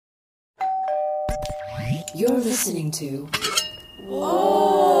You're listening to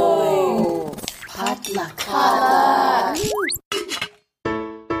Whoa! Potluck.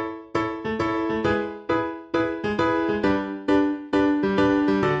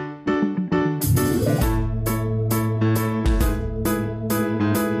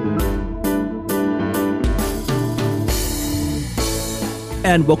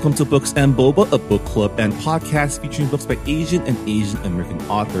 And welcome to Books and Boba, a book club and podcast featuring books by Asian and Asian American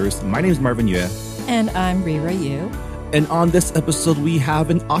authors. My name is Marvin Yue. And I'm Rira Yu. And on this episode, we have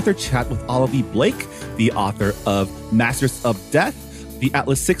an author chat with Olivie Blake, the author of Masters of Death, the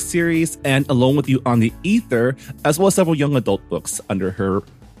Atlas 6 series, and Alone with You on the Ether, as well as several young adult books under her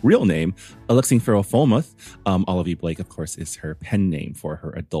real name, Alexine Farrell-Fomuth. Olivie Blake, of course, is her pen name for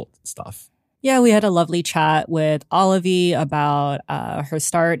her adult stuff. Yeah, we had a lovely chat with Olivie about her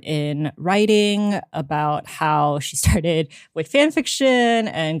start in writing, about how she started with fan fiction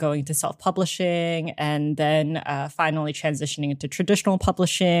and going to self-publishing and then finally transitioning into traditional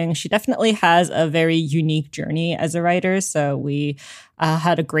publishing. She definitely has a very unique journey as a writer, so we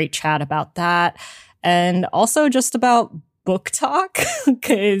had a great chat about that. And also just about book talk,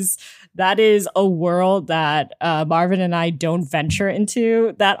 because that is a world that Marvin and I don't venture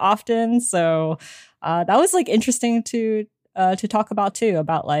into that often. So that was like interesting to talk about too,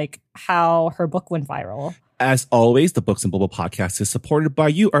 about like how her book went viral. As always, the Books and Boba podcast is supported by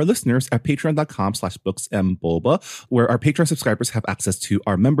you, our listeners, at patreon.com/booksandboba, where our Patreon subscribers have access to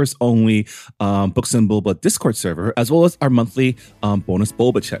our members-only Books and Boba Discord server, as well as our monthly bonus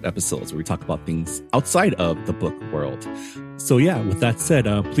Boba Chat episodes, where we talk about things outside of the book world. So yeah, with that said,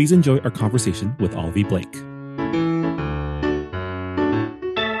 please enjoy our conversation with Olivie Blake.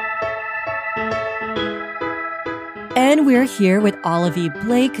 And we're here with Olivie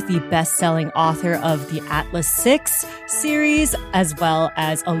Blake, the best-selling author of the Atlas 6 series, as well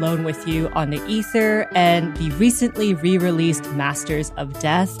as Alone with You on the Ether, and the recently re-released Masters of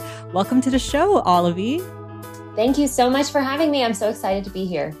Death. Welcome to the show, Olivie. Thank you so much for having me. I'm so excited to be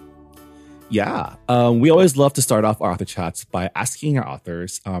here. Yeah, we always love to start off our author chats by asking our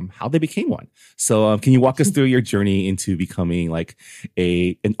authors how they became one. So can you walk us through your journey into becoming like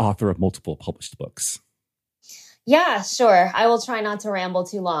an author of multiple published books? Yeah, sure. I will try not to ramble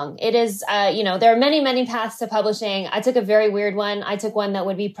too long. It is, there are many, many paths to publishing. I took a very weird one. I took one that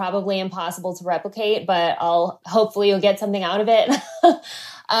would be probably impossible to replicate, but hopefully you'll get something out of it.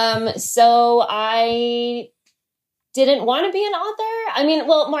 So I didn't want to be an author. I mean,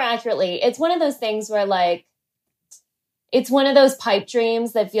 well, more accurately, it's one of those things where like, it's one of those pipe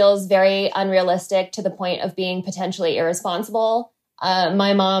dreams that feels very unrealistic to the point of being potentially irresponsible.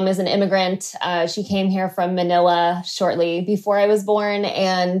 My mom is an immigrant. She came here from Manila shortly before I was born.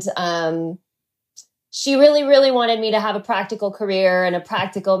 And she really, really wanted me to have a practical career and a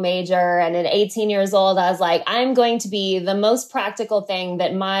practical major. And at 18 years old, I was like, I'm going to be the most practical thing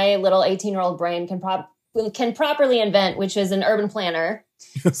that my little 18-year-old brain can properly invent, which is an urban planner.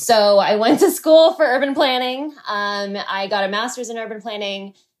 So I went to school for urban planning. I got a master's in urban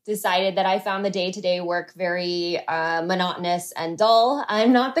planning. Decided that I found the day-to-day work very monotonous and dull.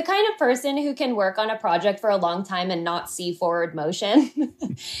 I'm not the kind of person who can work on a project for a long time and not see forward motion,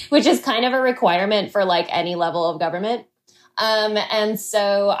 which is kind of a requirement for like any level of government. And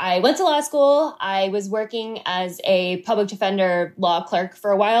so I went to law school. I was working as a public defender law clerk for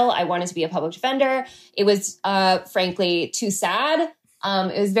a while. I wanted to be a public defender. It was frankly too sad.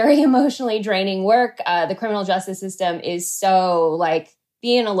 It was very emotionally draining work. The criminal justice system is so like,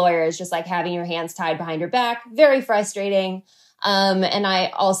 being a lawyer is just like having your hands tied behind your back. Very frustrating. And I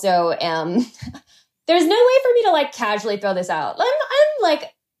also am, there's no way for me to like casually throw this out. I'm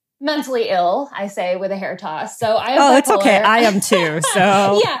like mentally ill, I say with a hair toss. So I am bipolar. It's okay. I am too.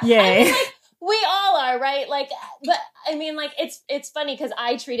 So yeah, yay. I mean, like, we all are, right? Like, but I mean, like, it's funny because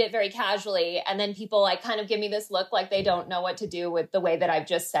I treat it very casually. And then people like kind of give me this look like they don't know what to do with the way that I've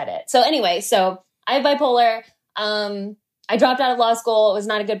just said it. So anyway, so I have bipolar. I dropped out of law school. It was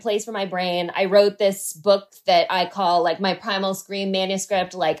not a good place for my brain. I wrote this book that I call like my primal scream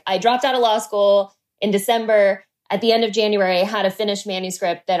manuscript. Like I dropped out of law school in December. At the end of January, I had a finished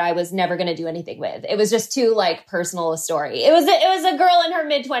manuscript that I was never going to do anything with. It was just too like personal a story. It was a girl in her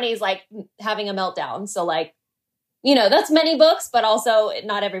mid-20s like having a meltdown. So like, that's many books, but also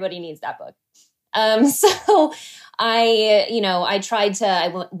not everybody needs that book. So I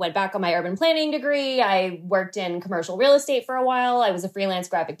went back on my urban planning degree. I worked in commercial real estate for a while. I was a freelance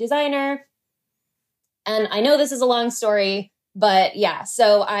graphic designer. And I know this is a long story, but yeah,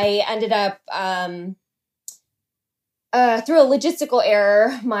 so I ended up, through a logistical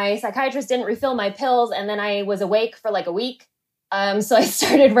error, my psychiatrist didn't refill my pills. And then I was awake for like a week. So I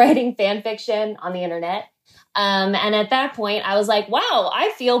started writing fan fiction on the internet. And at that point I was like, wow,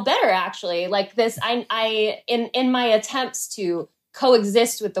 I feel better actually. Like this, in my attempts to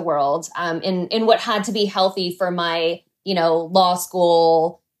coexist with the world, in what had to be healthy for my, law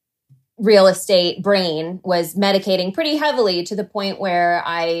school, real estate brain, was medicating pretty heavily to the point where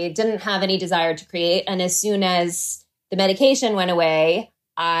I didn't have any desire to create. And as soon as the medication went away,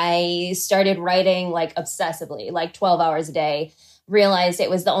 I started writing like obsessively, like 12 hours a day. Realized it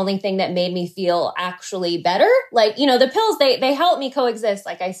was the only thing that made me feel actually better. Like, the pills, they helped me coexist,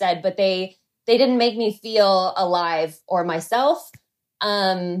 like I said, but they didn't make me feel alive or myself.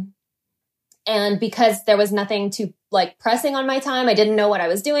 And because there was nothing to like pressing on my time, I didn't know what I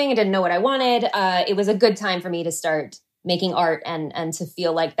was doing. I didn't know what I wanted. It was a good time for me to start making art and to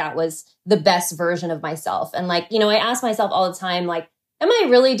feel like that was the best version of myself. And like, I ask myself all the time, like, am I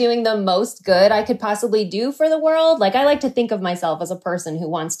really doing the most good I could possibly do for the world? Like, I like to think of myself as a person who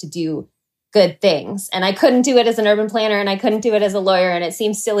wants to do good things. And I couldn't do it as an urban planner, and I couldn't do it as a lawyer. And it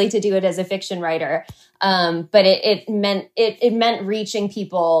seems silly to do it as a fiction writer. But it meant reaching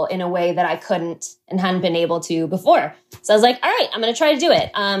people in a way that I couldn't and hadn't been able to before. So I was like, all right, I'm going to try to do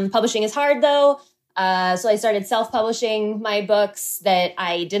it. Publishing is hard though. So I started self-publishing my books that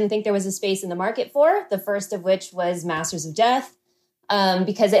I didn't think there was a space in the market for. The first of which was Masters of Death.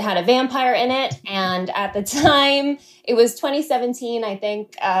 Because it had a vampire in it. And at the time, it was 2017, I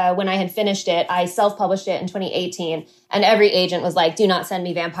think, when I had finished it. I self-published it in 2018. And every agent was like, do not send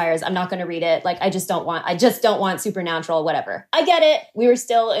me vampires. I'm not going to read it. Like, I just don't want supernatural, whatever. I get it. We were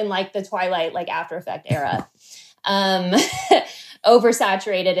still in like the Twilight, like After Effect era.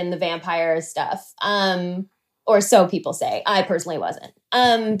 Oversaturated in the vampire stuff. Or so people say. I personally wasn't.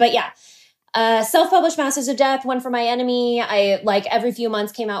 But yeah. Self-published Masters of Death, one for my enemy. I like every few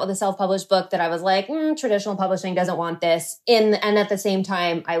months came out with a self-published book that I was like, traditional publishing doesn't want this. And at the same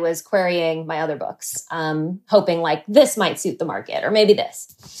time, I was querying my other books, hoping like this might suit the market or maybe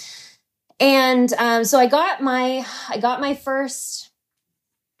this. And so I got my first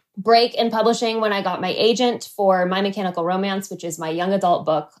break in publishing when I got my agent for My Mechanical Romance, which is my young adult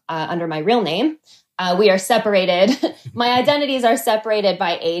book under my real name. We are separated. My identities are separated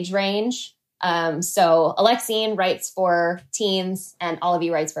by age range. So Alexine writes for teens and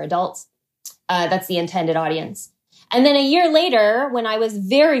Olivie writes for adults. That's the intended audience. And then a year later, when I was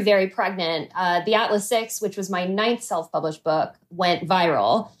very, very pregnant, The Atlas 6, which was my 9th self-published book, went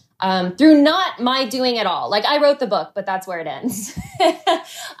viral through not my doing at all. Like, I wrote the book, but that's where it ends.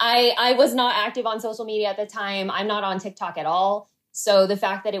 I was not active on social media at the time. I'm not on TikTok at all. So the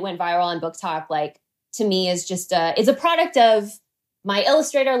fact that it went viral on Book Talk, like, to me is just it's a product of my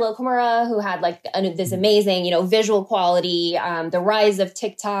illustrator, Lil Kimura, who had like this amazing, visual quality, the rise of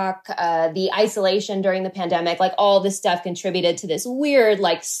TikTok, the isolation during the pandemic, like all this stuff contributed to this weird,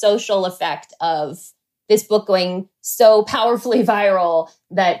 like social effect of this book going so powerfully viral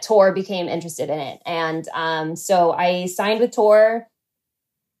that Tor became interested in it. And so I signed with Tor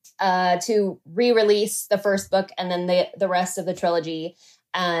to re-release the first book and then the rest of the trilogy.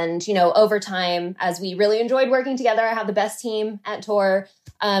 And, over time, as we really enjoyed working together, I have the best team at Tor.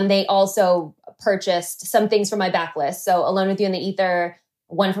 They also purchased some things from my backlist. So Alone with You in the Ether,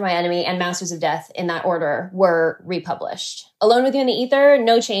 One for My Enemy, and Masters of Death in that order were republished. Alone with You in the Ether,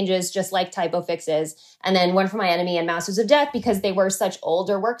 no changes, just like typo fixes. And then One for My Enemy and Masters of Death, because they were such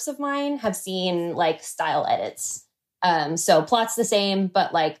older works of mine, have seen like style edits. So plot's the same,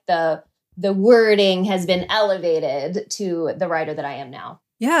 but like the wording has been elevated to the writer that I am now.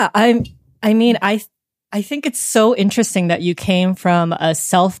 Yeah, I think it's so interesting that you came from a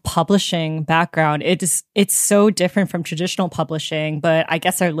self-publishing background. It's so different from traditional publishing, but I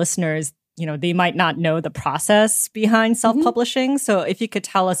guess our listeners, they might not know the process behind self-publishing. So if you could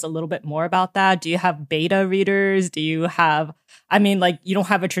tell us a little bit more about that. Do you have beta readers? Do you have, you don't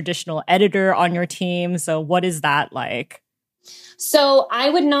have a traditional editor on your team. So what is that like? So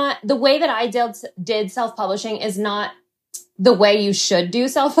the way that I did self-publishing is not the way you should do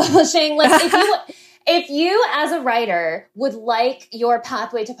self-publishing. Like if you as a writer would like your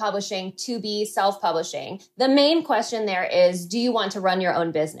pathway to publishing to be self-publishing, the main question there is, do you want to run your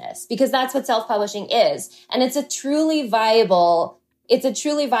own business? Because that's what self-publishing is. And it's a truly viable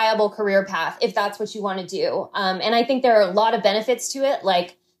career path if that's what you want to do. And I think there are a lot of benefits to it.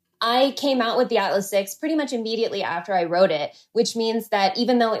 Like, I came out with the Atlas 6 pretty much immediately after I wrote it, which means that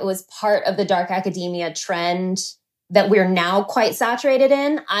even though it was part of the dark academia trend that we're now quite saturated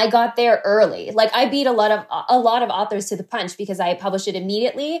in, I got there early. Like, I beat a lot of authors to the punch because I published it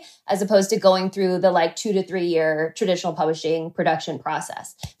immediately, as opposed to going through the like 2 to 3 year traditional publishing production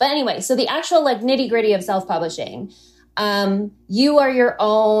process. But anyway, so the actual like nitty gritty of self-publishing, you are your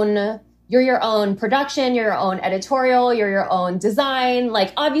own you're your own production, you're your own editorial, you're your own design.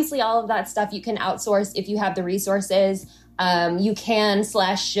 Like, obviously, all of that stuff you can outsource if you have the resources. You can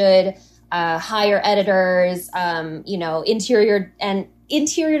 / should hire editors.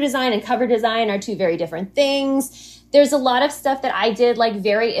 Interior design and cover design are two very different things. There's a lot of stuff that I did like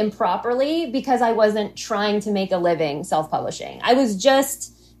very improperly because I wasn't trying to make a living self-publishing. I was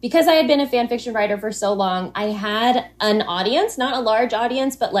just, because I had been a fan fiction writer for so long, I had an audience, not a large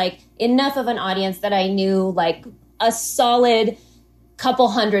audience, but like enough of an audience that I knew like a solid couple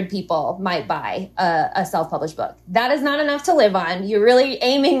hundred people might buy a self-published book. That is not enough to live on. You're really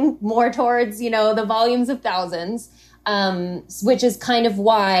aiming more towards, the volumes of thousands, which is kind of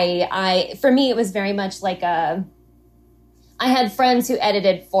why for me, it was very much like I had friends who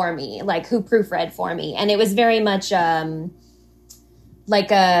edited for me, like who proofread for me. And it was very much, I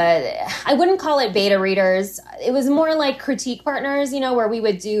wouldn't call it beta readers. It was more like critique partners, where we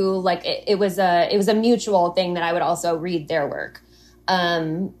would do like, it was a mutual thing that I would also read their work.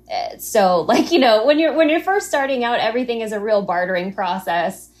 So like, when you're first starting out, everything is a real bartering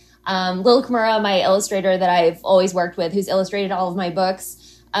process. Lil Kimura, my illustrator that I've always worked with, who's illustrated all of my books,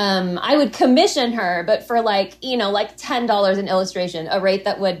 I would commission her, but for like $10 an illustration, a rate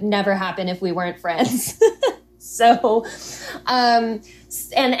that would never happen if we weren't friends. So, and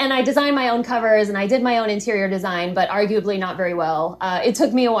I designed my own covers and I did my own interior design, but arguably not very well. It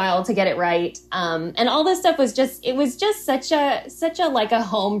took me a while to get it right. And all this stuff was just such a like a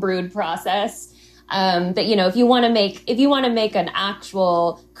homebrewed process. That, if you want to make an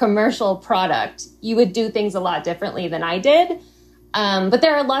actual commercial product, you would do things a lot differently than I did. But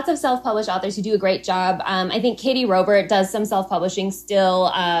there are lots of self-published authors who do a great job. I think Katie Robert does some self-publishing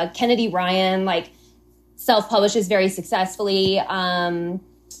still. Kennedy Ryan, self-publishes very successfully.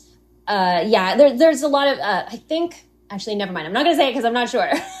 There's a lot of, actually, never mind. I'm not going to say it because I'm not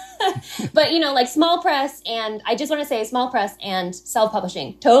sure. But, small press and I just want to say small press and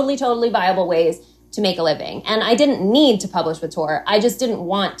self-publishing, totally, totally viable ways to make a living. And I didn't need to publish with Tor. I just didn't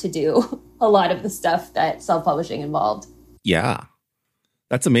want to do a lot of the stuff that self-publishing involved. Yeah,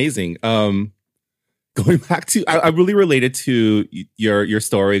 that's amazing. Going back to, I really related to your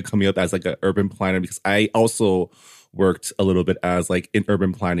story coming up as like an urban planner, because I also worked a little bit as like in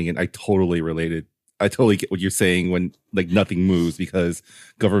urban planning, and I totally related. I totally get what you're saying when like nothing moves because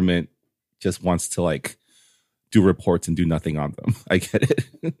government just wants to like do reports and do nothing on them. I get it.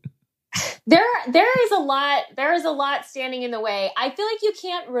 There is a lot standing in the way. I feel like you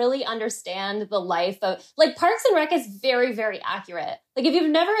can't really understand the life of like Parks and Rec is very, very accurate. Like if you've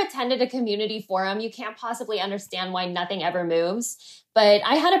never attended a community forum, you can't possibly understand why nothing ever moves. But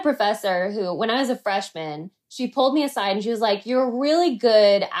I had a professor who, when I was a freshman, she pulled me aside and she was like, "You're really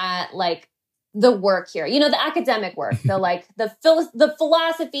good at like the work here, the academic work, the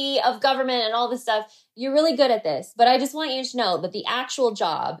philosophy of government and all this stuff. You're really good at this, but I just want you to know that the actual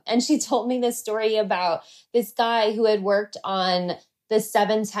job." And she told me this story about this guy who had worked on the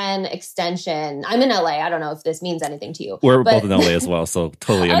 710 extension. I'm in LA. I don't know if this means anything to you. We're both in LA as well, so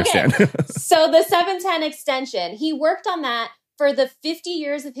totally understand. So the 710 extension, he worked on that for the 50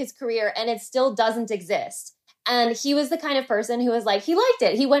 years of his career and it still doesn't exist. And he was the kind of person who was like, he liked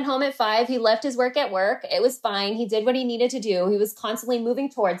it. He went home at 5. He left his work at work. It was fine. He did what he needed to do. He was constantly moving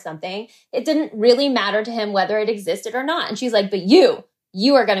towards something. It didn't really matter to him whether it existed or not. And she's like, "But you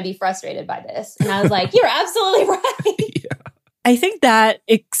are going to be frustrated by this." And I was like, "You're absolutely right." Yeah. I think that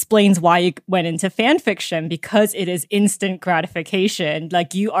explains why you went into fan fiction, because it is instant gratification.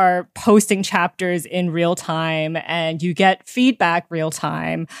 Like you are posting chapters in real time and you get feedback real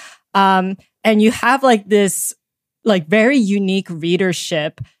time. And you have like this like very unique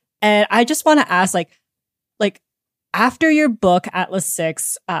readership. And I just want to ask, like after your book Atlas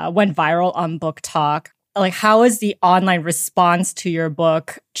 6 went viral on Book Talk, like how has the online response to your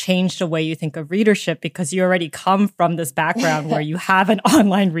book changed the way you think of readership? Because you already come from this background where you have an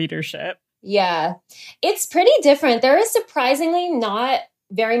online readership. Yeah, it's pretty different. There is surprisingly not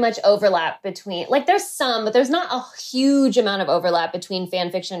very much overlap between, like there's some, but there's not a huge amount of overlap between fan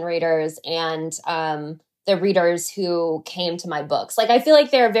fiction readers and the readers who came to my books. Like I feel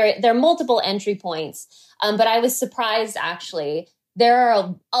like there are multiple entry points, but I was surprised actually. There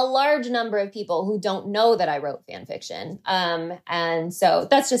are a large number of people who don't know that I wrote fan fiction. And so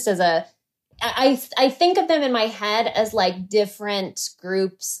that's just I think of them in my head as like different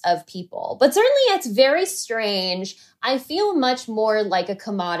groups of people, but certainly it's very strange. I feel much more like a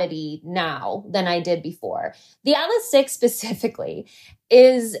commodity now than I did before. The Atlas 6 specifically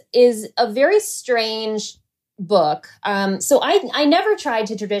is a very strange book. So I never tried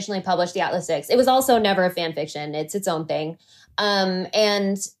to traditionally publish the Atlas 6. It was also never a fan fiction. It's its own thing.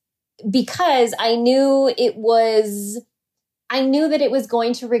 And because I knew that it was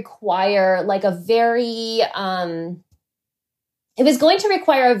going to require like a very, it was going to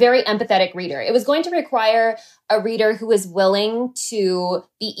require a very empathetic reader. It was going to require a reader who was willing to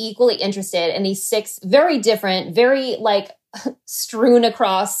be equally interested in these 6 very different, very like strewn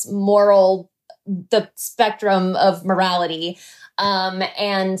across the spectrum of morality.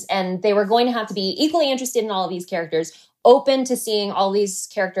 And they were going to have to be equally interested in all of these characters, open to seeing all these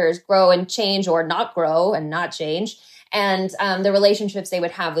characters grow and change or not grow and not change, and the relationships they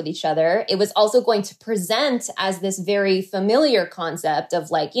would have with each other. It was also going to present as this very familiar concept of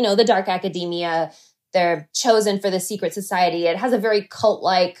like, you know, the dark academia, they're chosen for the secret society. It has a very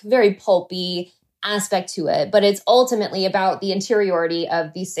cult-like, very pulpy aspect to it, but it's ultimately about the interiority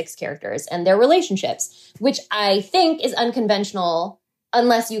of these 6 characters and their relationships, which I think is unconventional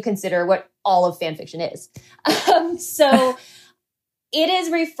unless you consider what all of fan fiction is. So it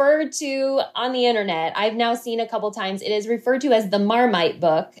is referred to on the internet. I've now seen a couple times. It is referred to as the Marmite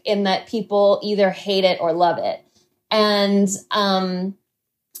book, in that people either hate it or love it. And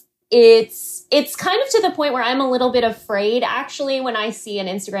it's kind of to the point where I'm a little bit afraid, actually, when I see an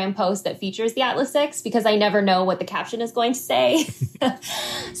Instagram post that features the Atlas 6, because I never know what the caption is going to say.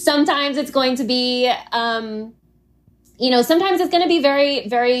 Sometimes it's going to be, sometimes it's going to be very,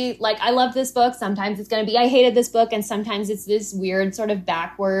 very, like, I love this book. Sometimes it's going to be, I hated this book. And sometimes it's this weird sort of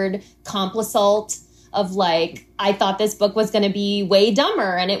backward complisalt of like, I thought this book was going to be way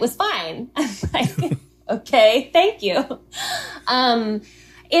dumber and it was fine. I'm like, okay, thank you.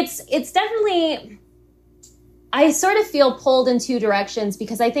 It's definitely, I sort of feel pulled in 2 directions,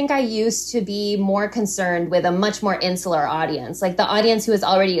 because I think I used to be more concerned with a much more insular audience, like the audience who is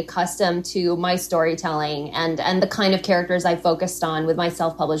already accustomed to my storytelling and the kind of characters I focused on with my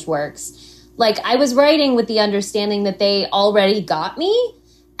self-published works. Like, I was writing with the understanding that they already got me,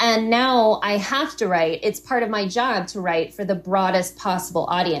 and now I have to write. It's part of my job to write for the broadest possible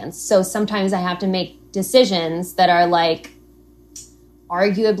audience. So sometimes I have to make decisions that are like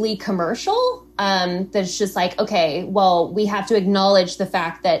arguably commercial. That's just like, okay, well, we have to acknowledge the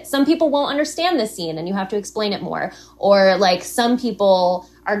fact that some people won't understand this scene and you have to explain it more. Or like, some people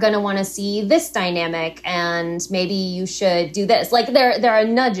are going to want to see this dynamic and maybe you should do this. Like, there are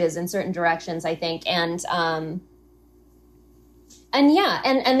nudges in certain directions, I think. And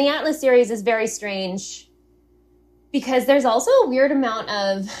the Atlas series is very strange because there's also a weird amount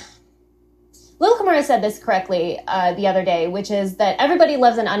of, Lil Kamara said this correctly the other day, which is that everybody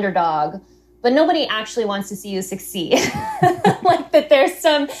loves an underdog, but nobody actually wants to see you succeed. Like, that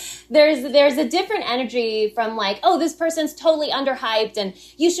there's a different energy from like, oh, this person's totally underhyped and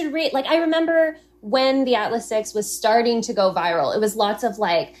you should read. Like, I remember when the Atlas 6 was starting to go viral, it was lots of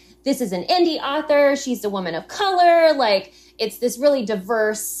like, this is an indie author, she's a woman of color, like, it's this really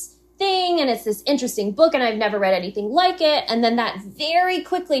diverse thing and it's this interesting book and I've never read anything like it. And then that very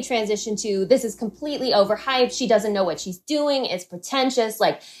quickly transitioned to, this is completely overhyped, she doesn't know what she's doing, it's pretentious.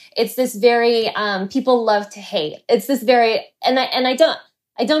 Like, it's this very people love to hate. It's this very, and I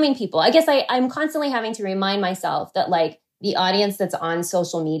don't mean people. I guess I'm constantly having to remind myself that like the audience that's on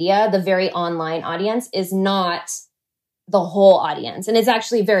social media, the very online audience, is not the whole audience, and it's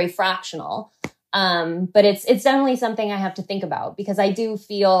actually very fractional. But it's definitely something I have to think about, because I do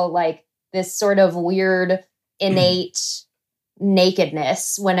feel like this sort of weird, innate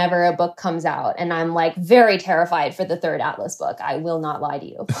nakedness whenever a book comes out. And I'm like very terrified for the 3rd Atlas book. I will not lie to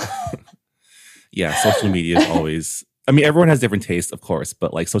you. Yeah, social media is always, I mean, everyone has different tastes, of course,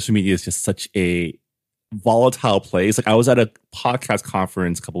 but like social media is just such a volatile place. Like, I was at a podcast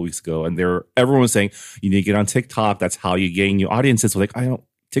conference a couple weeks ago and everyone was saying, you need to get on TikTok. That's how you gain new audiences. So like,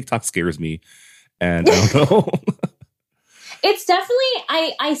 TikTok scares me. And I don't know. It's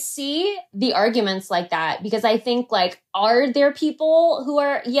definitely, I see the arguments like that, because I think like, are there people who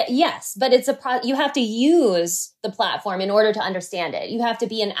are, yes, but it's you have to use the platform in order to understand it. You have to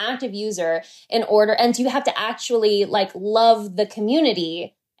be an active user and you have to actually like love the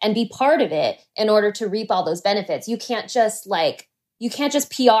community and be part of it in order to reap all those benefits. You can't just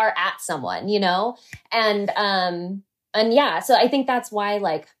PR at someone, you know? And yeah, so I think that's why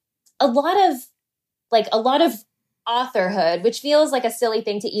like a lot of authorhood, which feels like a silly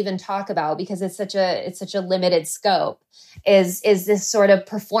thing to even talk about because it's such a limited scope, is this sort of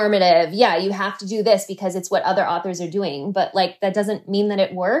performative, yeah, you have to do this because it's what other authors are doing, but like that doesn't mean that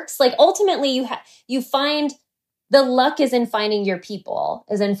it works. Like, ultimately you find the luck is in finding your people,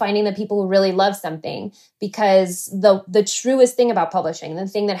 is in finding the people who really love something, because the truest thing about publishing, the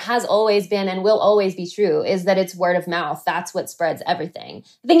thing that has always been and will always be true, is that it's word of mouth. That's what spreads everything.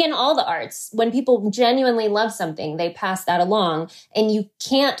 I think in all the arts, when people genuinely love something, they pass that along, and you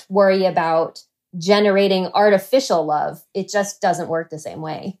can't worry about generating artificial love. It just doesn't work the same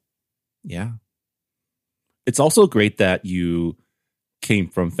way. Yeah. It's also great that you came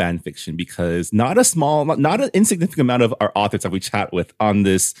from fan fiction, because not an insignificant amount of our authors that we chat with on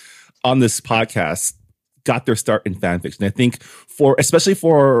this podcast got their start in fan fiction. I think especially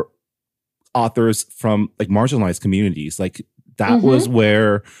for authors from like marginalized communities, like that was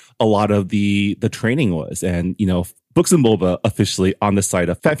where a lot of the training was. And, Books and Boba officially on the side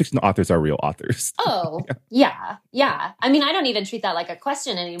of fan fiction authors are real authors. Oh, yeah. I mean, I don't even treat that like a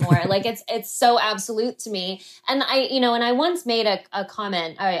question anymore. Like it's so absolute to me. And I once made a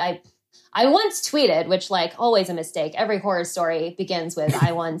comment. I once tweeted, which, like, always a mistake. Every horror story begins with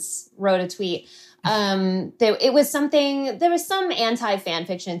I once wrote a tweet. There was some anti-fan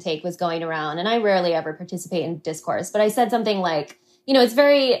fiction take was going around, and I rarely ever participate in discourse, but I said something like, it's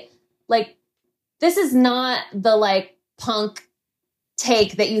very like, this is not the like punk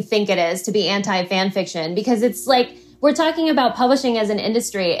take that you think it is to be anti-fan fiction, because it's like, we're talking about publishing as an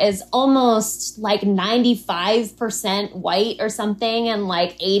industry is almost like 95% white or something, and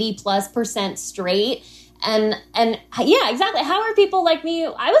like 80+% straight. And yeah, exactly. How are people like me?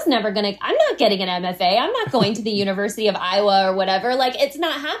 I'm not getting an MFA. I'm not going to the University of Iowa or whatever. Like, it's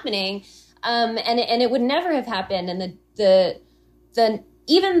not happening. And it would never have happened. And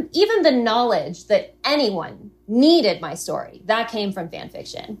even the knowledge that anyone needed my story, that came from fan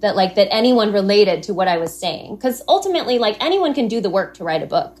fiction, that anyone related to what I was saying. Because ultimately, like, anyone can do the work to write a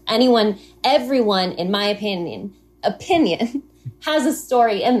book. Everyone, in my opinion, has a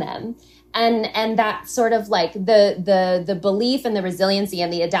story in them. And that sort of like the belief and the resiliency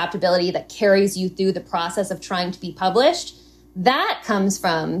and the adaptability that carries you through the process of trying to be published, that comes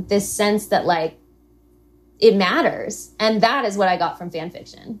from this sense that, like, it matters. And that is what I got from fan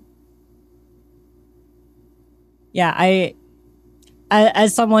fiction. Yeah,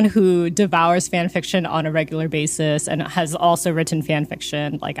 as someone who devours fan fiction on a regular basis and has also written fan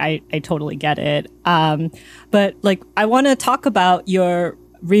fiction, like, I totally get it. But like, I want to talk about your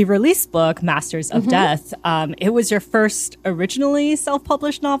re-release book, Masters of Death. It was your first originally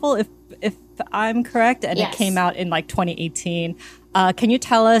self-published novel, if I'm correct, and yes. It came out in like 2018. Can you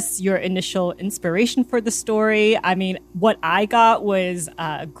tell us your initial inspiration for the story? I mean, what I got was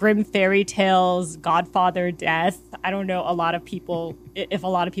grim fairy tales, Godfather death. I don't know if a lot of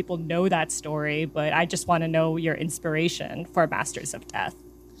people know that story, but I just want to know your inspiration for Masters of Death.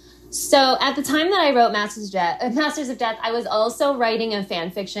 So at the time that I wrote Masters of Death, I was also writing a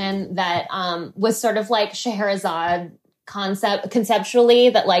fan fiction that was sort of like Scheherazade conceptually,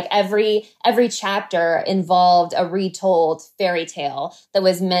 that like every chapter involved a retold fairy tale that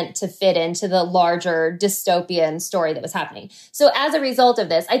was meant to fit into the larger dystopian story that was happening. So as a result of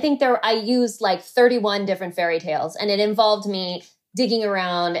this, I think I used like 31 different fairy tales, and it involved me digging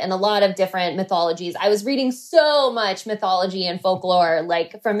around in a lot of different mythologies. I was reading so much mythology and folklore,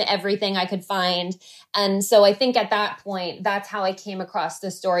 like from everything I could find. And so I think at that point, that's how I came across the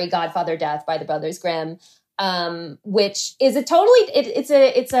story Godfather Death by the Brothers Grimm, which is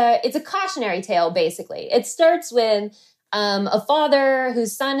it's a cautionary tale, basically. It starts with a father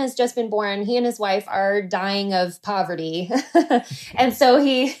whose son has just been born. He and his wife are dying of poverty. And so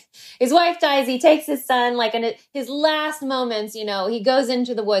his wife dies. He takes his son, like in his last moments, he goes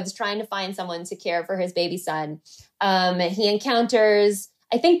into the woods trying to find someone to care for his baby son. He encounters,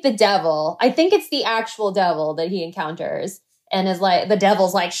 I think, the devil. I think it's the actual devil that he encounters. And the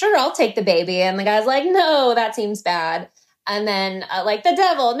devil's like, sure, I'll take the baby. And the guy's like, no, that seems bad. And then the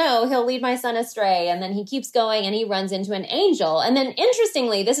devil, no, he'll lead my son astray. And then he keeps going and he runs into an angel. And then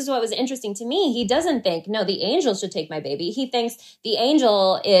interestingly, this is what was interesting to me. He doesn't think, no, the angel should take my baby. He thinks the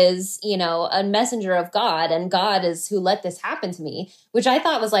angel is, a messenger of God, and God is who let this happen to me, which I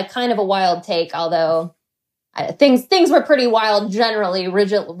thought was like kind of a wild take, although things were pretty wild generally,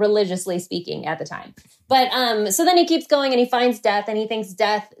 religiously speaking at the time. But so then he keeps going and he finds death, and he thinks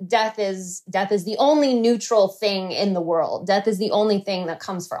death is the only neutral thing in the world. Death is the only thing that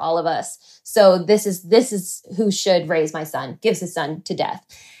comes for all of us. So this is who should raise my son, gives his son to death.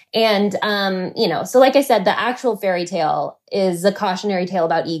 And so like I said, the actual fairy tale is a cautionary tale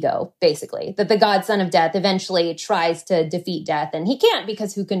about ego, basically, that the godson of death eventually tries to defeat death, and he can't,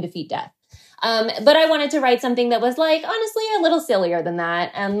 because who can defeat death? But I wanted to write something that was like, honestly, a little sillier than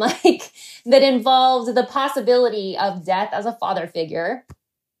that. And like that involved the possibility of death as a father figure.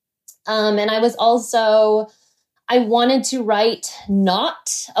 And I I wanted to write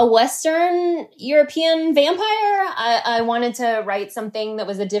not a Western European vampire. I wanted to write something that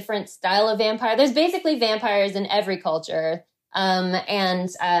was a different style of vampire. There's basically vampires in every culture. So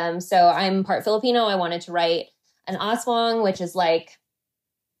I'm part Filipino. I wanted to write an aswang, which is like,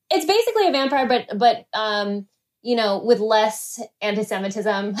 it's basically a vampire, but with less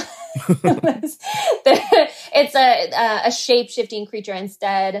anti-Semitism. It's a shape-shifting creature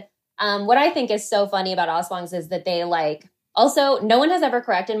instead. What I think is so funny about aswangs is that they also, no one has ever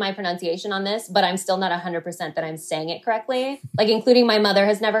corrected my pronunciation on this, but I'm still not 100% that I'm saying it correctly. Including my mother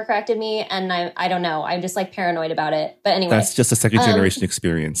has never corrected me. And I don't know. I'm just paranoid about it. But anyway. That's just a second generation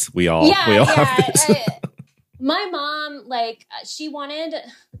experience. We all have this. My mom, she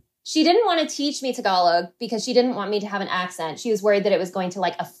didn't want to teach me Tagalog because she didn't want me to have an accent. She was worried that it was going to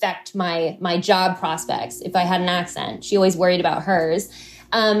affect my job prospects if I had an accent. She always worried about hers.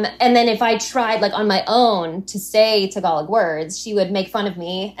 And then if I tried on my own to say Tagalog words, she would make fun of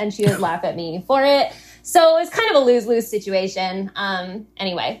me and she would laugh at me for it. So it was kind of a lose-lose situation.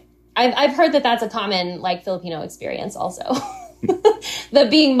 Anyway, I've heard that that's a common Filipino experience also. The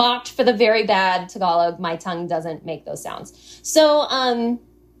being mocked for the very bad Tagalog, my tongue doesn't make those sounds. So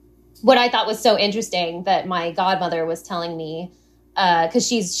what I thought was so interesting that my godmother was telling me, because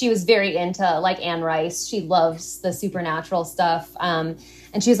she was very into Anne Rice. She loves the supernatural stuff.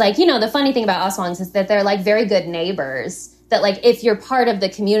 And she was like, the funny thing about aswangs is that they're very good neighbors. That if you're part of the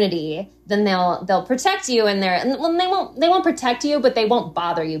community, then they'll protect you, and they won't protect you, but they won't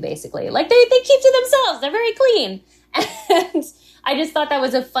bother you basically. They keep to themselves. They're very clean. And I just thought that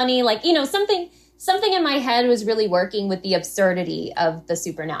was a funny something in my head was really working with the absurdity of the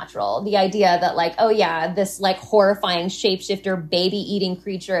supernatural. The idea that this horrifying shapeshifter baby eating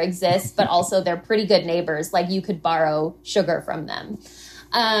creature exists, but also they're pretty good neighbors. You could borrow sugar from them.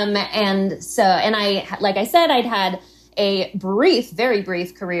 And I, like I said, I'd had a very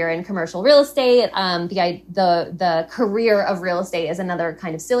brief career in commercial real estate. The career of real estate is another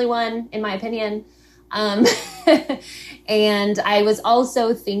kind of silly one, in my opinion. And I was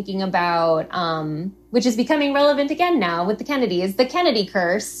also thinking about, which is becoming relevant again now with the Kennedys, the Kennedy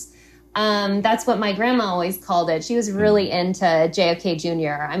curse. That's what my grandma always called it. She was really into JFK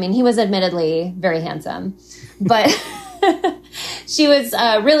Jr. I mean, he was admittedly very handsome, but she was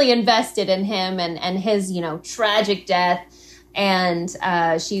really invested in him and his, tragic death. And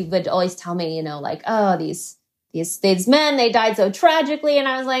she would always tell me, these men, they died so tragically. And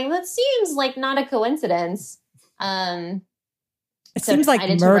I was like, that seems not a coincidence. It seems like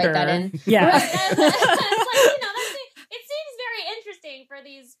murder. To write that in. Yeah. It seems very interesting for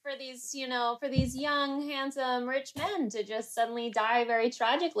these young, handsome, rich men to just suddenly die very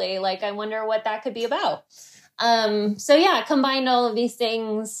tragically. I wonder what that could be about. Combined all of these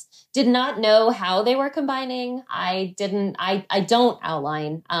things, did not know how they were combining. I don't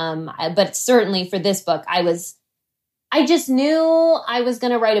outline. But certainly for this book, I just knew I was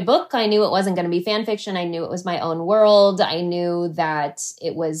going to write a book. I knew it wasn't going to be fan fiction. I knew it was my own world. I knew that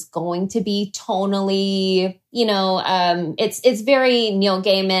it was going to be tonally, it's very Neil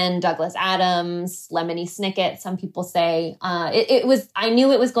Gaiman, Douglas Adams, Lemony Snicket, some people say. I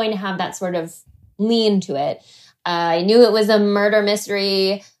knew it was going to have that sort of lean to it. I knew it was a murder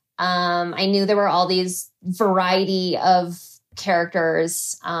mystery. I knew there were all these variety of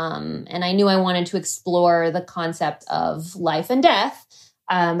characters, and I knew I wanted to explore the concept of life and death,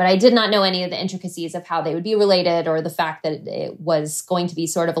 but I did not know any of the intricacies of how they would be related, or the fact that it was going to be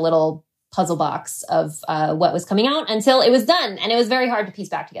sort of a little puzzle box of what was coming out until it was done, and it was very hard to piece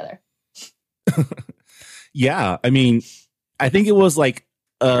back together. Yeah, I mean, I think it was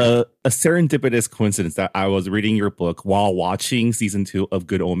a serendipitous coincidence that I was reading your book while watching season 2 of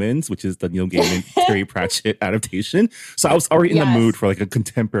Good Omens, which is the Neil Gaiman Terry Pratchett adaptation. So I was already in the mood for a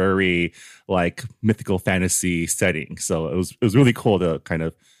contemporary mythical fantasy setting. So it was really cool to kind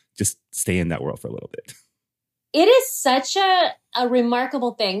of just stay in that world for a little bit. It is such a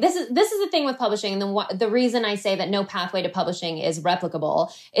remarkable thing. This is the thing with publishing. And the reason I say that no pathway to publishing is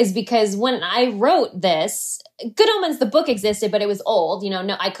replicable is because when I wrote this, Good Omens, the book existed, but it was old.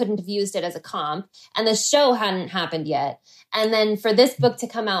 No, I couldn't have used it as a comp, and the show hadn't happened yet. And then for this book to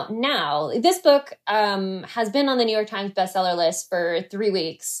come out now, this book has been on the New York Times bestseller list for 3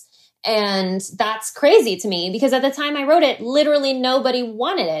 weeks. And that's crazy to me because at the time I wrote it, literally nobody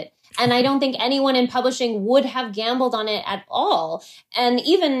wanted it. And I don't think anyone in publishing would have gambled on it at all. And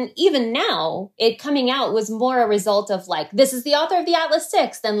even now, it coming out was more a result of this is the author of the Atlas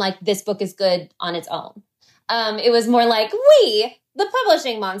Six than this book is good on its own. It was more we, the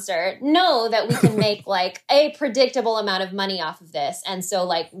publishing monster, know that we can make a predictable amount of money off of this. And so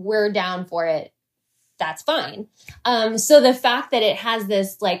we're down for it. that's fine. So the fact that it has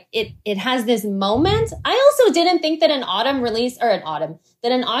this, like, it has this moment. I also didn't think that an August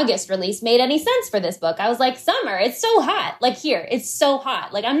release made any sense for this book. I was like, summer, it's so hot. Like, here, it's so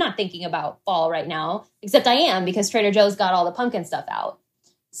hot. Like, I'm not thinking about fall right now, except I am, because Trader Joe's got all the pumpkin stuff out.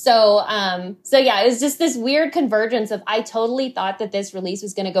 So yeah, it was just this weird convergence of, I totally thought that this release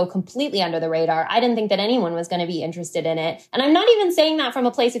was going to go completely under the radar. I didn't think that anyone was going to be interested in it. And I'm not even saying that from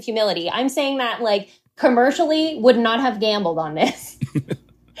a place of humility. I'm saying that, like, commercially would not have gambled on this.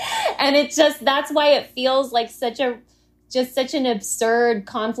 And it's just, that's why it feels like such an absurd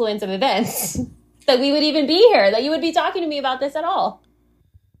confluence of events that we would even be here, that you would be talking to me about this at all.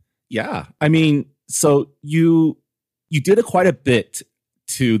 Yeah. I mean, so you did quite a bit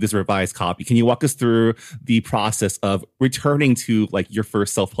to this revised copy. Can you walk us through the process of returning to, like, your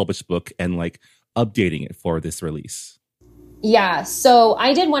first self-published book and, like, updating it for this release? Yeah, so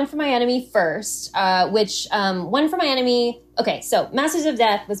I did One for My Enemy first, which One for My Enemy, okay, so Masters of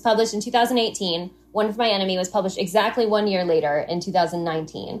Death was published in 2018. One for My Enemy was published exactly 1 year later in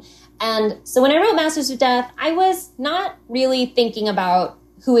 2019. And so when I wrote Masters of Death, I was not really thinking about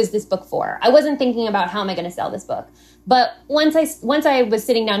who is this book for. I wasn't thinking about how am I going to sell this book. But once I was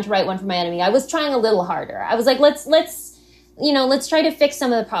sitting down to write One for My Enemy, I was trying a little harder. I was like, let's try to fix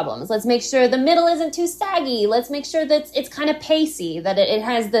some of the problems. Let's make sure the middle isn't too saggy. Let's make sure that it's kind of pacey, that it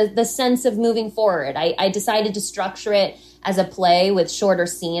has the sense of moving forward. I decided to structure it as a play with shorter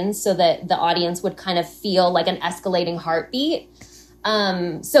scenes so that the audience would kind of feel like an escalating heartbeat.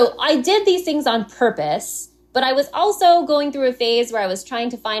 So I did these things on purpose. But I was also going through a phase where I was trying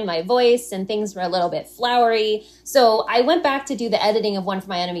to find my voice and things were a little bit flowery. So I went back to do the editing of One for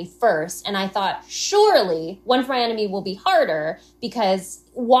My Enemy first. And I thought, surely One for My Enemy will be harder because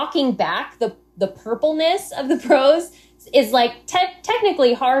walking back the purpleness of the prose is, like,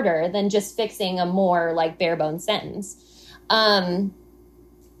 technically harder than just fixing a more, like, bare bones sentence. And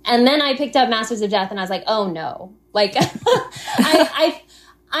then I picked up Masters of Death and I was like, oh no. Like,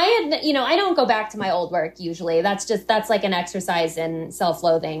 I don't go back to my old work usually. That's like an exercise in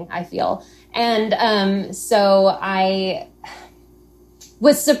self-loathing, I feel. And so I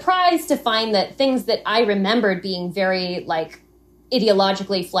was surprised to find that things that I remembered being very, like,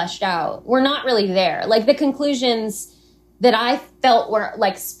 ideologically fleshed out were not really there. Like, the conclusions that I felt were,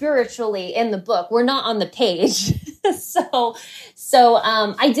 like, spiritually in the book were not on the page. So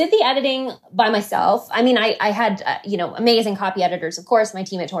I did the editing by myself. I mean, I had, amazing copy editors, of course. My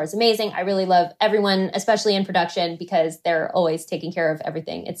team at Tor is amazing. I really love everyone, especially in production, because they're always taking care of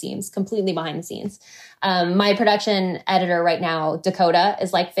everything, it seems, completely behind the scenes. My production editor right now, Dakota,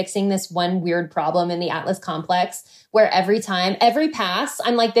 is, like, fixing this one weird problem in the Atlas complex where every pass,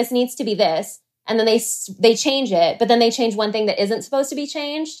 I'm like, this needs to be this. And then they change it, but then they change one thing that isn't supposed to be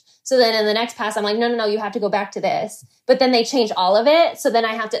changed. So then in the next pass, I'm like, no, you have to go back to this. But then they change all of it. So then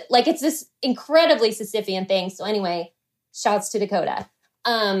I have to, like, it's this incredibly Sisyphean thing. So anyway, shouts to Dakota.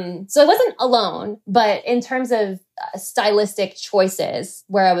 So I wasn't alone, but in terms of stylistic choices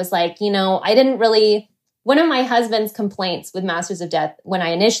where I was like, I didn't really, one of my husband's complaints with Masters of Death when I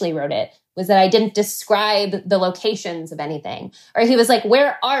initially wrote it was that I didn't describe the locations of anything. Or he was like,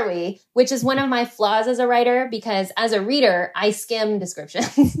 where are we? Which is one of my flaws as a writer, because as a reader, I skim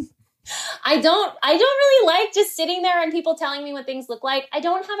descriptions. I don't really like just sitting there and people telling me what things look like. I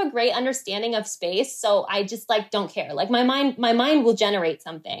don't have a great understanding of space, so I just, like, don't care. Like, my mind will generate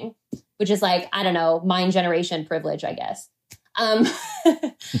something, which is, like, I don't know, mind generation privilege, I guess.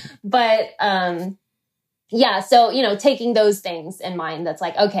 Yeah, so, taking those things in mind, that's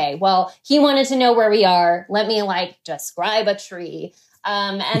like, okay, well, he wanted to know where we are. Let me, like, describe a tree.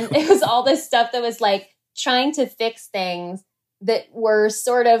 And it was all this stuff that was, like, trying to fix things that were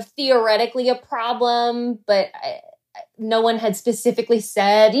sort of theoretically a problem, but no one had specifically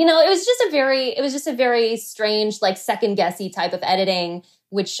said, it was just a very strange, like, second guessy type of editing,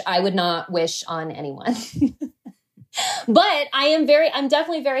 which I would not wish on anyone. But I'm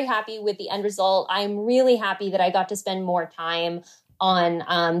definitely very happy with the end result. I'm really happy that I got to spend more time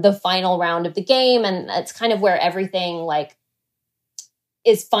on the final round of the game. And that's kind of where everything, like,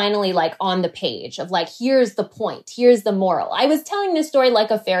 is finally, like, on the page of, like, here's the point, here's the moral. I was telling this story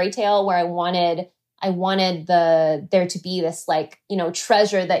like a fairy tale where I wanted there to be this, like,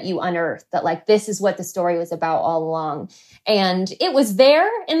 treasure that you unearth, that, like, this is what the story was about all along. And it was there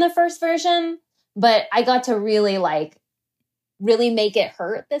in the first version, but I got to really make it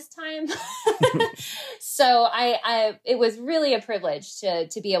hurt this time. So it was really a privilege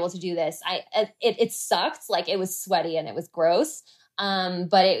to be able to do this. It sucked. Like, it was sweaty and it was gross.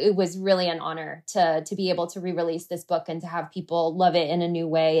 But it was really an honor to be able to re-release this book and to have people love it in a new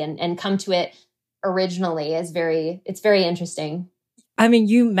way and come to it originally is it's very interesting. I mean,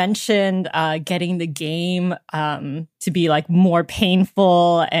 you mentioned getting the game to be like more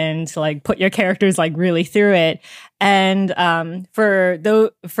painful and to like put your characters like really through it. And for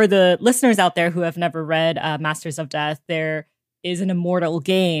the listeners out there who have never read Masters of Death, there is an immortal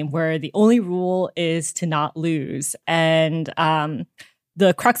game where the only rule is to not lose. And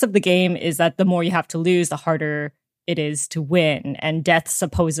the crux of the game is that the more you have to lose, the harder it is to win. And Death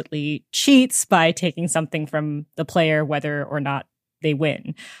supposedly cheats by taking something from the player, whether or not they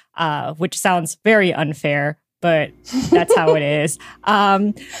win, which sounds very unfair, but that's how it is.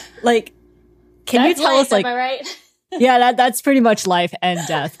 Like, can you tell us, like, am I right? Yeah, that's pretty much life and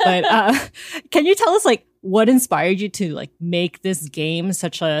death. But can you tell us, like, what inspired you to like make this game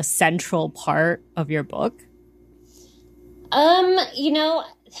such a central part of your book? You know,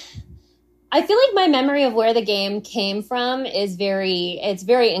 I feel like my memory of where the game came from is very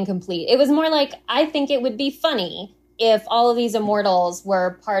incomplete. It was more like, I think it would be funny if all of these immortals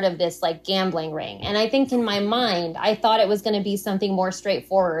were part of this like gambling ring. And I think in my mind, I thought it was going to be something more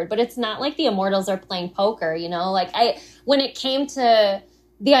straightforward, but it's not like the immortals are playing poker, you know? Like when it came to,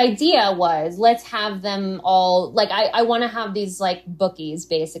 the idea was, let's have them all, like, I want to have these like bookies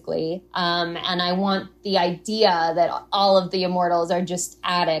basically. And I want the idea that all of the immortals are just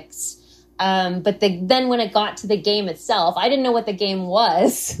addicts. But then when it got to the game itself, I didn't know what the game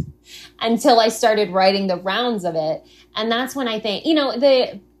was until I started writing the rounds of it. And that's when I think, you know,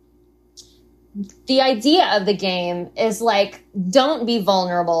 the idea of the game is like, don't be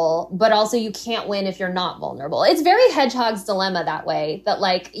vulnerable, but also you can't win if you're not vulnerable. It's very Hedgehog's Dilemma that way, that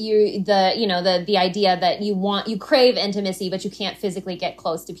like the idea that you crave intimacy, but you can't physically get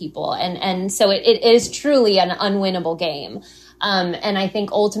close to people. And so it is truly an unwinnable game. And I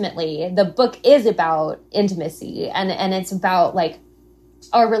think ultimately the book is about intimacy and it's about like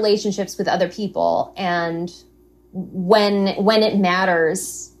our relationships with other people. And when it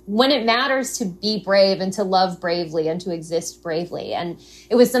matters to be brave and to love bravely and to exist bravely. And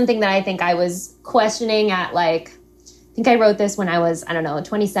it was something that I think I was questioning at like, I think I wrote this when I was, I don't know,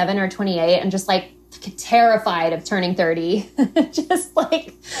 27 or 28 and just like terrified of turning 30. Just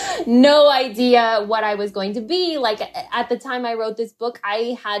like no idea what I was going to be. Like at the time I wrote this book,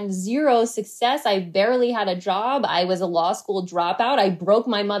 I had zero success. I barely had a job. I was a law school dropout. I broke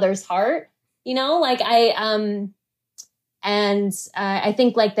my mother's heart, you know, like I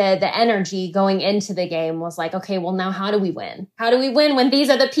think like the energy going into the game was like, okay, well now how do we win? How do we win when these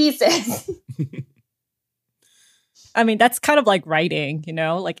are the pieces? I mean, that's kind of like writing, you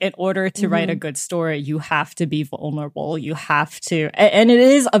know, like in order to write a good story, you have to be vulnerable. You have to, and it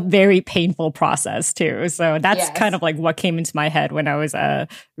is a very painful process too. So that's kind of like what came into my head when I was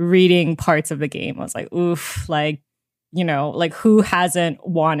reading parts of the game. I was like, oof, like, you know, like who hasn't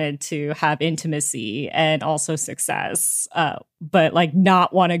wanted to have intimacy and also success, but like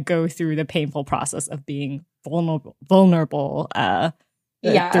not want to go through the painful process of being vulnerable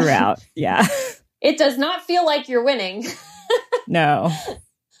throughout. Yeah. It does not feel like you're winning. No.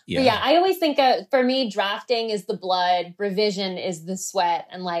 Yeah. But yeah, I always think for me, drafting is the blood, revision is the sweat,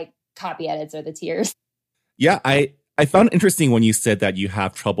 and like copy edits are the tears. Yeah, I found it interesting when you said that you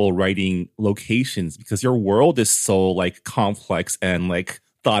have trouble writing locations because your world is so like complex and like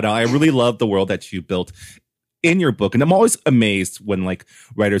thought out. I really love the world that you built in your book. And I'm always amazed when like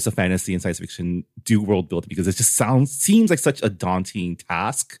writers of fantasy and science fiction do world building because it just seems like such a daunting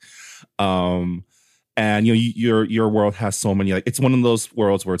task. And you know, your world has so many, like, it's one of those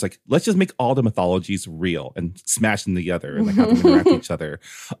worlds where it's like, let's just make all the mythologies real and smash them together and like have them interact with each other.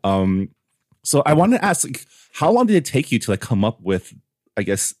 So I wanted to ask, like, how long did it take you to like come up with, I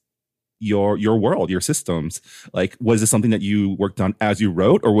guess, your world, your systems? Like, was it something that you worked on as you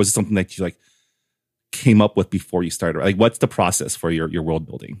wrote, or was it something that you like came up with before you started? Like, what's the process for your world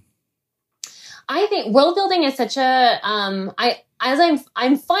building? I think world building is such a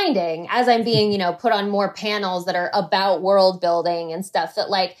I'm finding as I'm being, you know, put on more panels that are about world building and stuff, that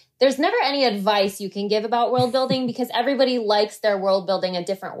like there's never any advice you can give about world building because everybody likes their world building a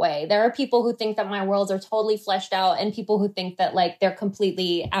different way. There are people who think that my worlds are totally fleshed out and people who think that like they're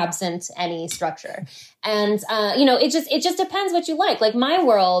completely absent any structure. And you know, it just depends what you like. Like my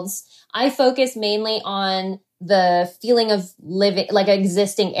worlds, I focus mainly on the feeling of living, like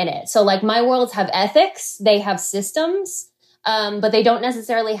existing in it. So like my worlds have ethics, they have systems, but they don't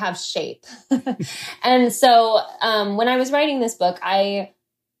necessarily have shape. And so when I was writing this book, I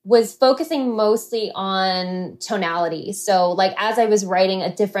was focusing mostly on tonality. So like as I was writing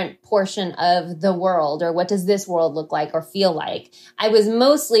a different portion of the world, or what does this world look like or feel like, I was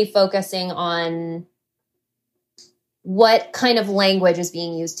mostly focusing on what kind of language is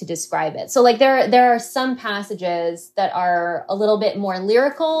being used to describe it. So like there are some passages that are a little bit more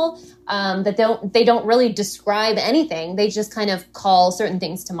lyrical, that they don't really describe anything. They just kind of call certain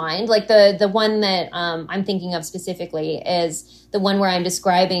things to mind. Like the one that I'm thinking of specifically is the one where I'm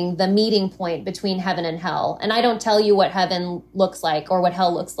describing the meeting point between heaven and hell. And I don't tell you what heaven looks like or what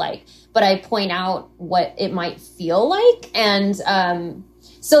hell looks like, but I point out what it might feel like. And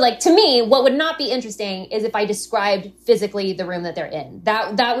so like, to me, what would not be interesting is if I described physically the room that they're in.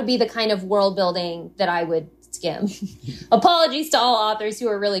 That would be the kind of world building that I would skim. Apologies to all authors who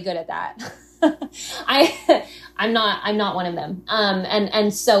are really good at that. I'm not one of them.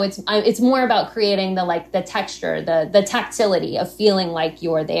 And so it's more about creating the texture, the tactility of feeling like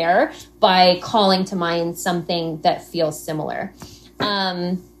you're there by calling to mind something that feels similar.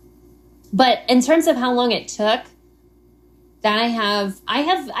 But in terms of how long it took, that I have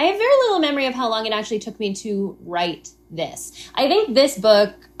very little memory of how long it actually took me to write this. I think this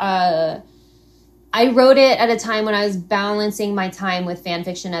book, I wrote it at a time when I was balancing my time with fan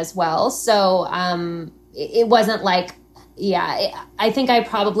fiction as well. So it wasn't like, I think I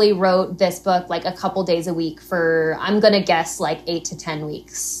probably wrote this book like a couple days a week for, I'm going to guess, like 8 to 10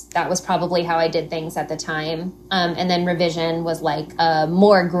 weeks. That was probably how I did things at the time. And then revision was like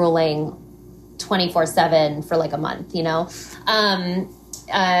more grueling 24/7 for like a month,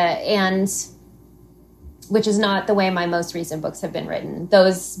 and which is not the way my most recent books have been written.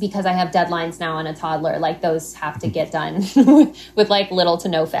 Those, because I have deadlines now on a toddler, like those have to get done with like little to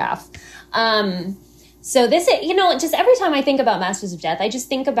no faff. So this, just every time I think about Masters of Death, I just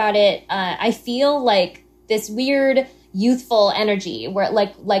think about it. I feel like this weird youthful energy where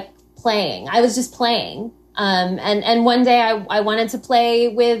like playing. I was just playing. And one day I wanted to play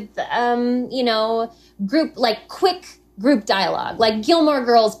with, quick group dialogue, like Gilmore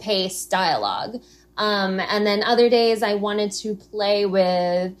Girls pace dialogue. And then other days I wanted to play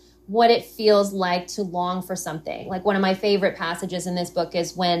with what it feels like to long for something. Like one of my favorite passages in this book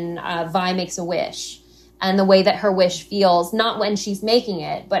is when Vi makes a wish, and the way that her wish feels, not when she's making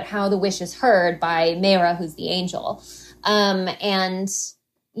it, but how the wish is heard by Mera, who's the angel. Or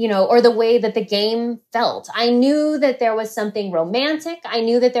the way that the game felt. I knew that there was something romantic. I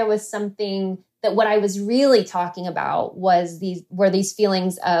knew that there was something that what I was really talking about were these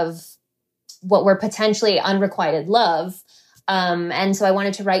feelings of what were potentially unrequited love. And so I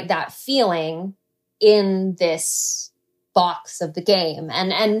wanted to write that feeling in this box of the game.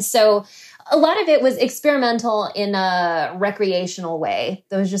 And so a lot of it was experimental in a recreational way.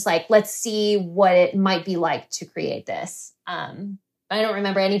 That was just like, let's see what it might be like to create this. I don't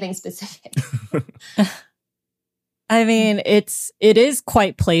remember anything specific. I mean, it is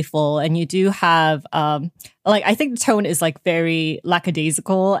quite playful, and you do have I think the tone is like very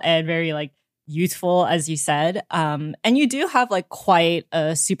lackadaisical and very like youthful, as you said. And you do have like quite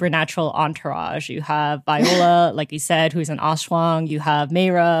a supernatural entourage. You have Viola, like you said, who's an Ashwang. You have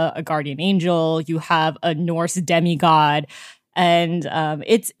Mera, a guardian angel. You have a Norse demigod, and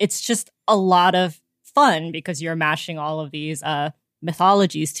it's just a lot of fun because you're mashing all of these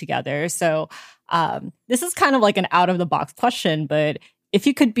mythologies together. So this is kind of like an out of the box question, but if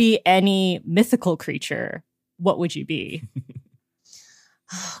you could be any mythical creature, what would you be?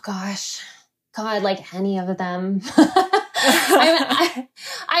 Oh gosh, God, like any of them.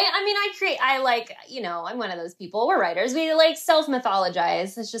 I'm one of those people. We're writers. We like self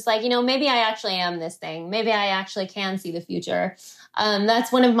mythologize. It's just like, maybe I actually am this thing. Maybe I actually can see the future.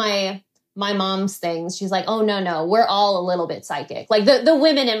 That's one of my mom's things. She's like, oh, no, we're all a little bit psychic. Like the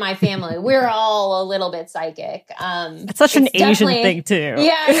women in my family, we're all a little bit psychic. It's such an Asian thing too.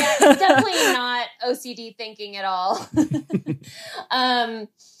 Yeah. It's definitely not OCD thinking at all.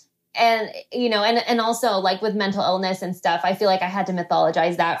 And also like with mental illness and stuff, I feel like I had to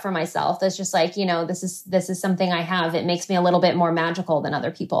mythologize that for myself. That's just like, this is something I have. It makes me a little bit more magical than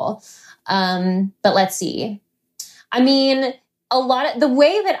other people. But let's see. I mean, a lot of the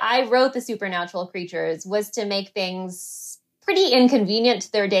way that I wrote the supernatural creatures was to make things pretty inconvenient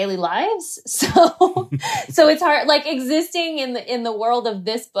to their daily lives. So it's hard, like existing in the world of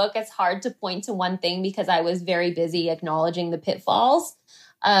this book, it's hard to point to one thing because I was very busy acknowledging the pitfalls.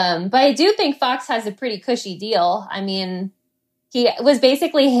 But I do think Fox has a pretty cushy deal. I mean, he was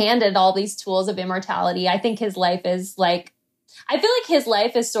basically handed all these tools of immortality. I think his life is like, I feel like his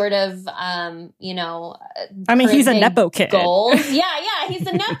life is sort of, I mean, he's a Nepo kid. Gold. Yeah, he's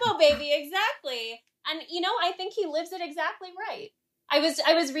a Nepo baby, exactly. And, I think he lives it exactly right. I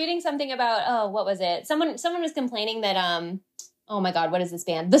was reading something about, what was it? Someone was complaining that, oh my God, what is this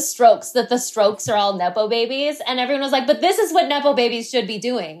band? The Strokes, that the Strokes are all Nepo babies. And everyone was like, but this is what Nepo babies should be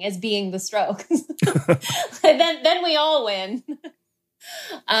doing, is being the Strokes. then we all win.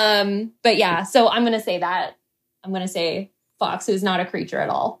 But yeah, so I'm going to say that. I'm going to say Fox, who's not a creature at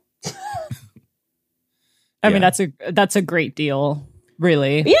all. I mean, that's a great deal,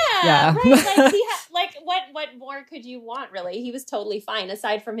 really. Yeah. Right. Like, what more could you want, really? He was totally fine.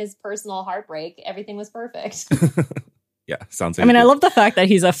 Aside from his personal heartbreak, everything was perfect. Yeah, sounds like I mean, I love the fact that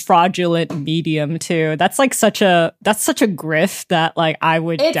he's a fraudulent medium too. That's like such a grift that like I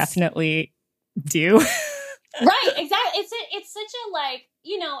would definitely do. Right, exactly. It's such a, like,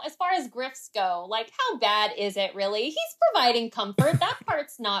 you know, as far as grifts go, like, how bad is it really? He's providing comfort. That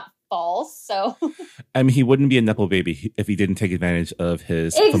part's not false. So I mean, he wouldn't be a Nepo baby if he didn't take advantage of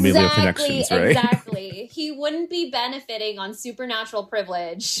his familial connections, right? Exactly. He wouldn't be benefiting on supernatural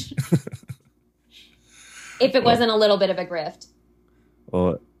privilege if it wasn't a little bit of a grift.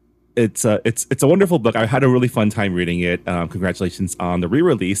 Well, it's a wonderful book. I had a really fun time reading it. Congratulations on the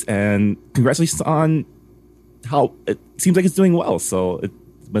re-release, and congratulations on how it seems like it's doing well. So it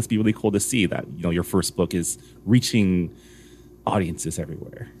must be really cool to see that, you know, your first book is reaching audiences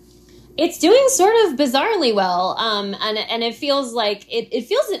everywhere. It's doing sort of bizarrely well, and it feels like it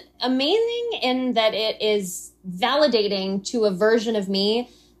feels amazing in that it is validating to a version of me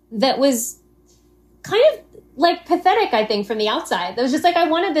that was kind of like pathetic, I think, from the outside. That was just like, I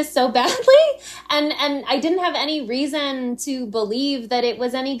wanted this so badly, and I didn't have any reason to believe that it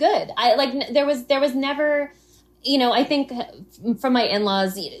was any good. There was never, you know, I think from my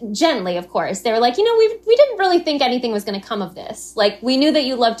in-laws, gently, of course, they were like, you know, we didn't really think anything was going to come of this. Like, we knew that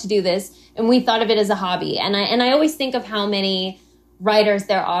you loved to do this, and we thought of it as a hobby. And I always think of how many writers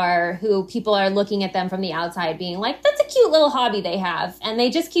there are who people are looking at them from the outside being like, that's a cute little hobby they have. And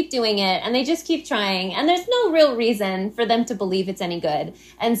they just keep doing it, and they just keep trying. And there's no real reason for them to believe it's any good.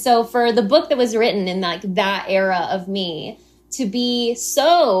 And so for the book that was written in like that era of me to be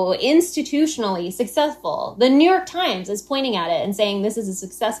so institutionally successful, the New York Times is pointing at it and saying this is a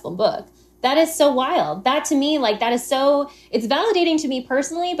successful book. That is so wild. That to me, like, that is so, it's validating to me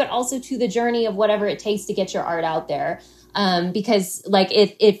personally, but also to the journey of whatever it takes to get your art out there. Because like,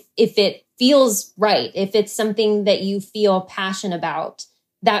 if it feels right, if it's something that you feel passion about,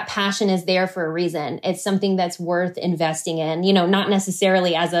 that passion is there for a reason. It's something that's worth investing in, you know, not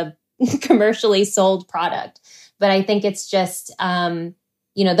necessarily as a commercially sold product, but I think it's just,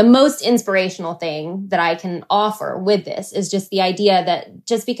 you know, the most inspirational thing that I can offer with this is just the idea that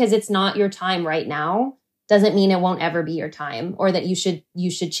just because it's not your time right now doesn't mean it won't ever be your time, or that you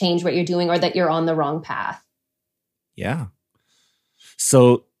should change what you're doing, or that you're on the wrong path. Yeah.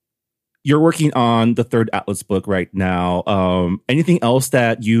 So you're working on the third Atlas book right now. Anything else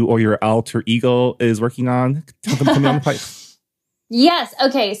that you or your alter ego is working on? Coming on the pipe. Yes.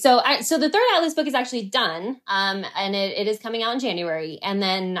 Okay. So the third Atlas book is actually done. And it is coming out in January. And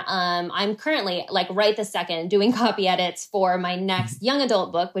then, I'm currently, like, right this second doing copy edits for my next young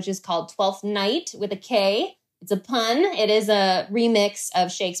adult book, which is called 12th Night with a K. It's a pun. It is a remix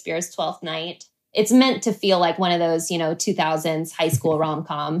of Shakespeare's 12th Night. It's meant to feel like one of those, you know, 2000s high school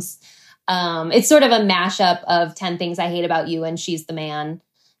rom-coms. It's sort of a mashup of 10 Things I Hate About You and She's the Man.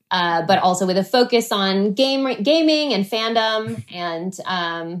 But also with a focus on gaming and fandom.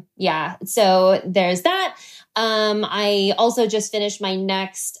 And yeah, so there's that. I also just finished my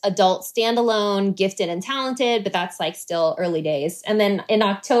next adult standalone, Gifted and Talented, but that's like still early days. And then in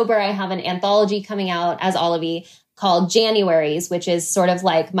October, I have an anthology coming out as Olivie called Januaries, which is sort of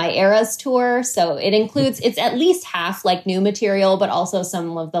like my Eras tour. So it includes, it's at least half like new material, but also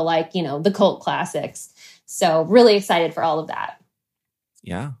some of the, like, you know, the cult classics. So really excited for all of that.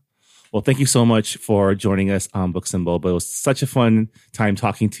 Yeah. Well, thank you so much for joining us on Books and Boba. It was such a fun time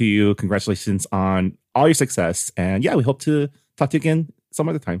talking to you. Congratulations on all your success. And yeah, we hope to talk to you again some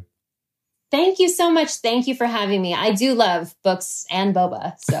other time. Thank you so much. Thank you for having me. I do love books and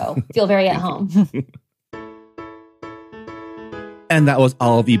boba, so feel very at home. And that was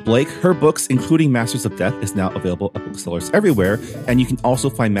Olivie Blake. Her books, including Masters of Death, is now available at booksellers everywhere. And you can also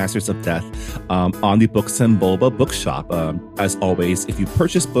find Masters of Death on the Books and Boba bookshop. As always, if you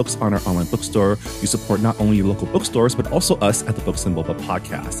purchase books on our online bookstore, you support not only your local bookstores, but also us at the Books and Boba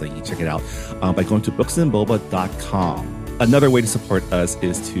podcast. So you can check it out by going to booksandboba.com. Another way to support us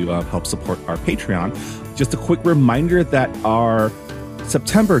is to help support our Patreon. Just a quick reminder that our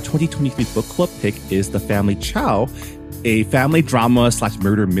September 2023 book club pick is The Family Chow, a family drama /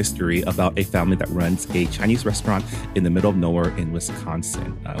 murder mystery about a family that runs a Chinese restaurant in the middle of nowhere in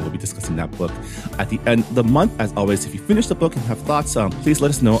Wisconsin. We'll be discussing that book at the end of the month. As always, if you finish the book and have thoughts, please let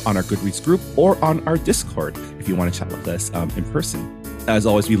us know on our Goodreads group or on our Discord if you want to chat with us in person. As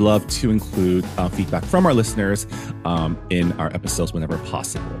always, we love to include feedback from our listeners in our episodes whenever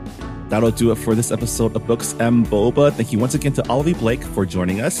possible. That'll do it for this episode of Books and Boba. Thank you once again to Olivie Blake for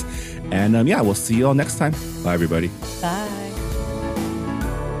joining us. And we'll see you all next time. Bye, everybody. Bye.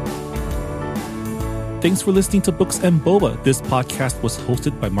 Thanks for listening to Books and Boba. This podcast was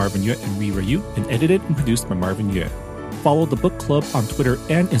hosted by Marvin Yue and Rira Yu and edited and produced by Marvin Yue. Follow the book club on Twitter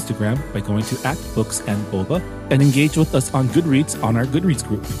and Instagram by going to @BooksandBoba and engage with us on Goodreads on our Goodreads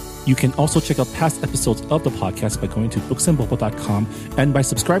group. You can also check out past episodes of the podcast by going to booksandboba.com and by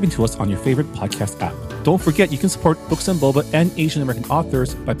subscribing to us on your favorite podcast app. Don't forget, you can support Books and Boba and Asian American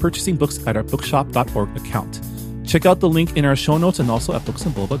authors by purchasing books at our bookshop.org account. Check out the link in our show notes and also at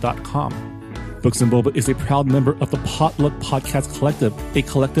booksandboba.com. Books and Boba is a proud member of the Potluck Podcast Collective, a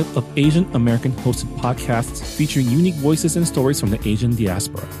collective of Asian American hosted podcasts featuring unique voices and stories from the Asian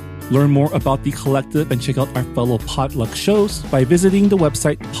diaspora. Learn more about the collective and check out our fellow Potluck shows by visiting the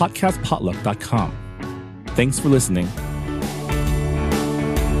website podcastpotluck.com. Thanks for listening.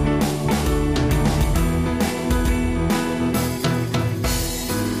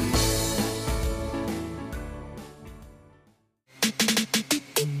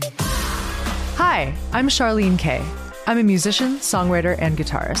 Hi, I'm Charlene Kay. I'm a musician, songwriter, and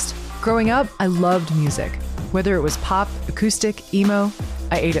guitarist. Growing up, I loved music. Whether it was pop, acoustic, emo,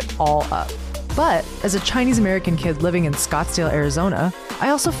 I ate it all up. But as a Chinese American kid living in Scottsdale, Arizona, I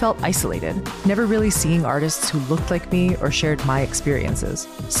also felt isolated, never really seeing artists who looked like me or shared my experiences.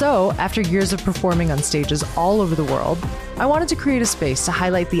 So, after years of performing on stages all over the world, I wanted to create a space to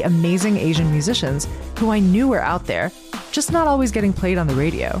highlight the amazing Asian musicians who I knew were out there, just not always getting played on the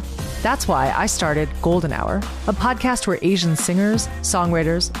radio. That's why I started Golden Hour, a podcast where Asian singers,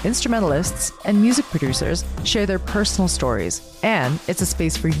 songwriters, instrumentalists, and music producers share their personal stories, and it's a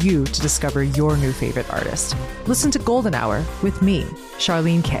space for you to discover your new favorite artist. Listen to Golden Hour with me,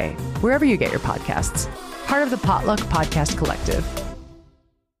 Charlene Kay, wherever you get your podcasts. Part of the Potluck Podcast Collective.